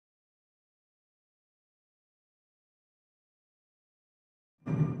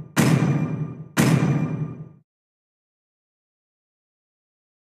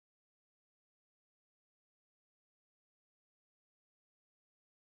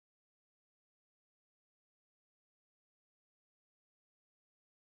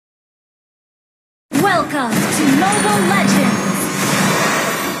Welcome to Mobile Legends!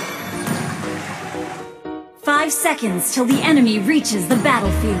 5 seconds till the enemy reaches the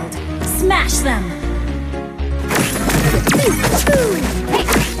battlefield. Smash them!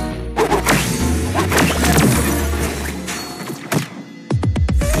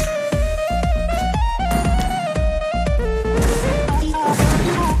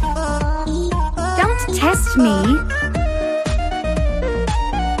 Don't test me!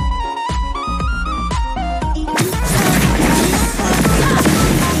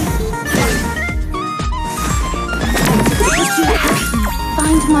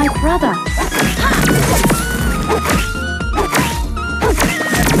 Find my brother.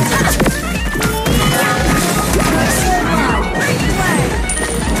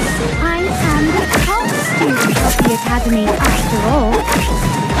 I am the top student of the academy after all.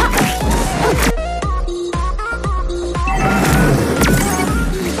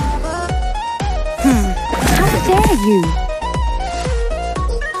 How dare you?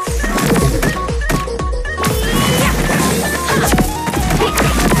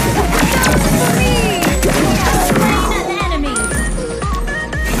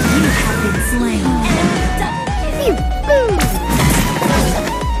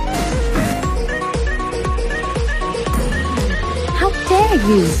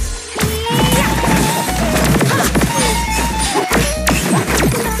 You.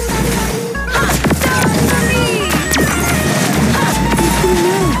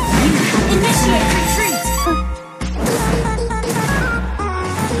 Initiate retreat!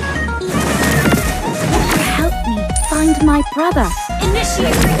 Help me find my brother.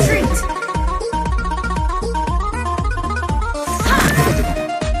 Initiate retreat!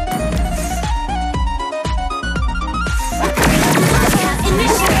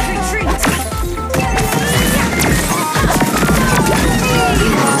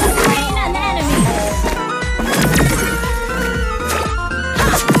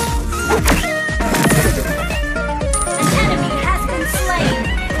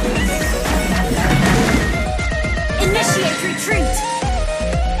 Retreat!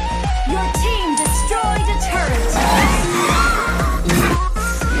 Your team destroyed a turret!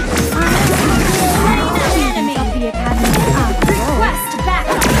 Slain an enemy! Of the academy after all. Request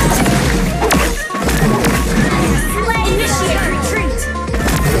backup! Initiate retreat!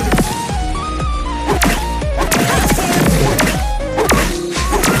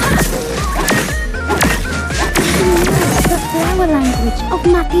 The flower language of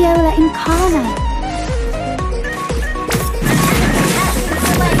Mapiola Incarnate.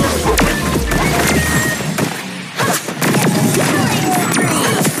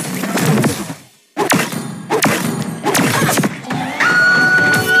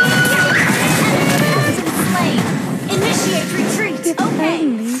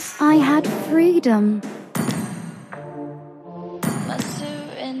 I had freedom.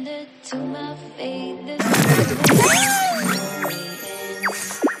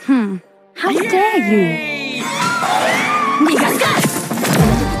 How dare you? Request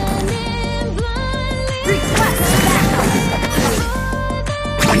backup!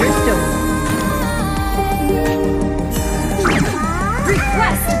 Understood.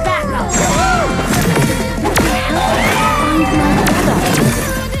 Request backup! Find my brother.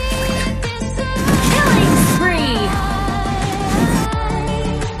 Killing spree!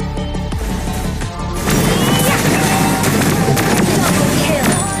 Double kill!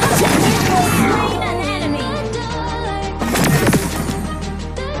 Slain an enemy!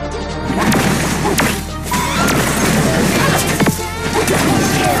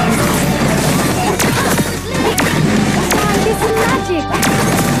 It's magic!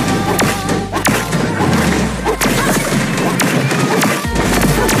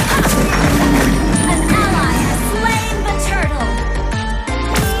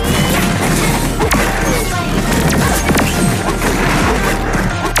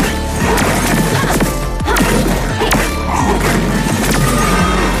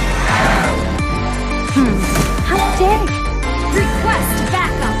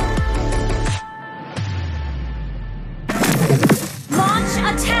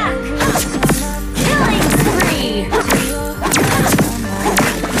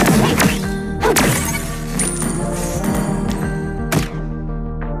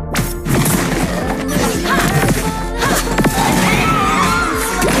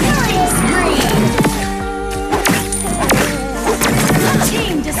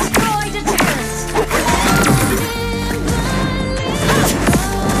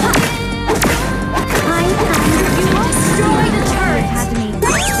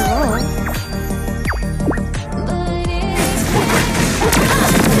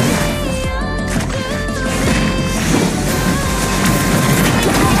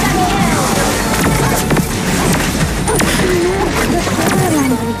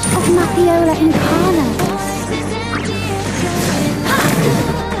 Solar Incarnate.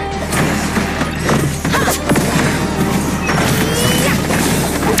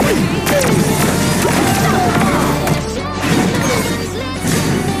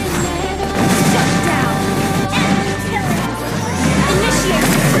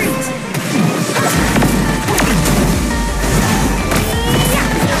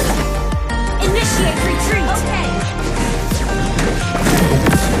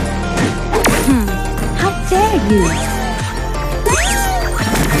 You.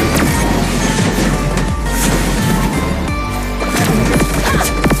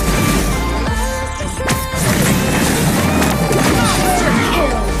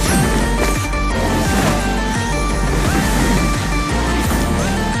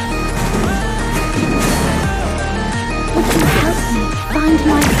 Find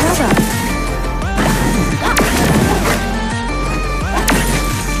my brother.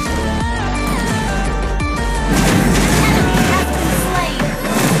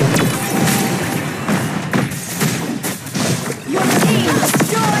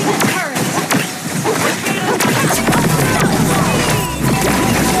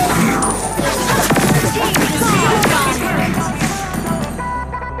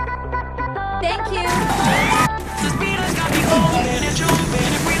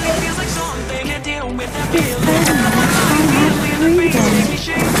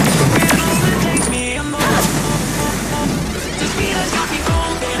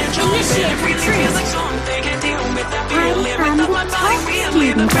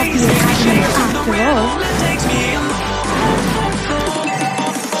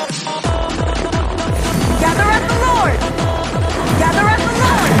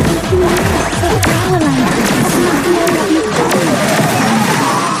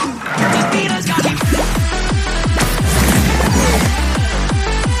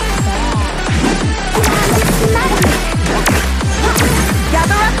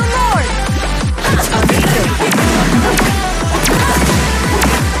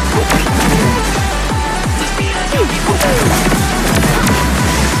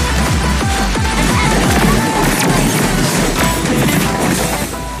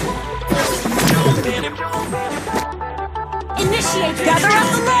 Gather up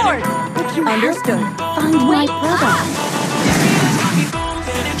the Lord! Understood. Find my brother.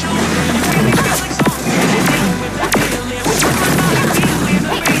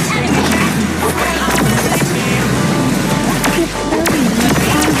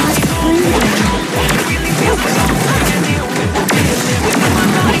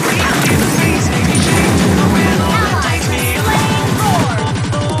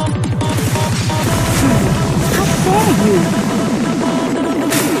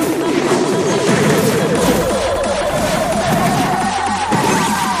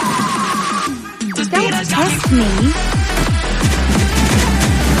 Don't test me.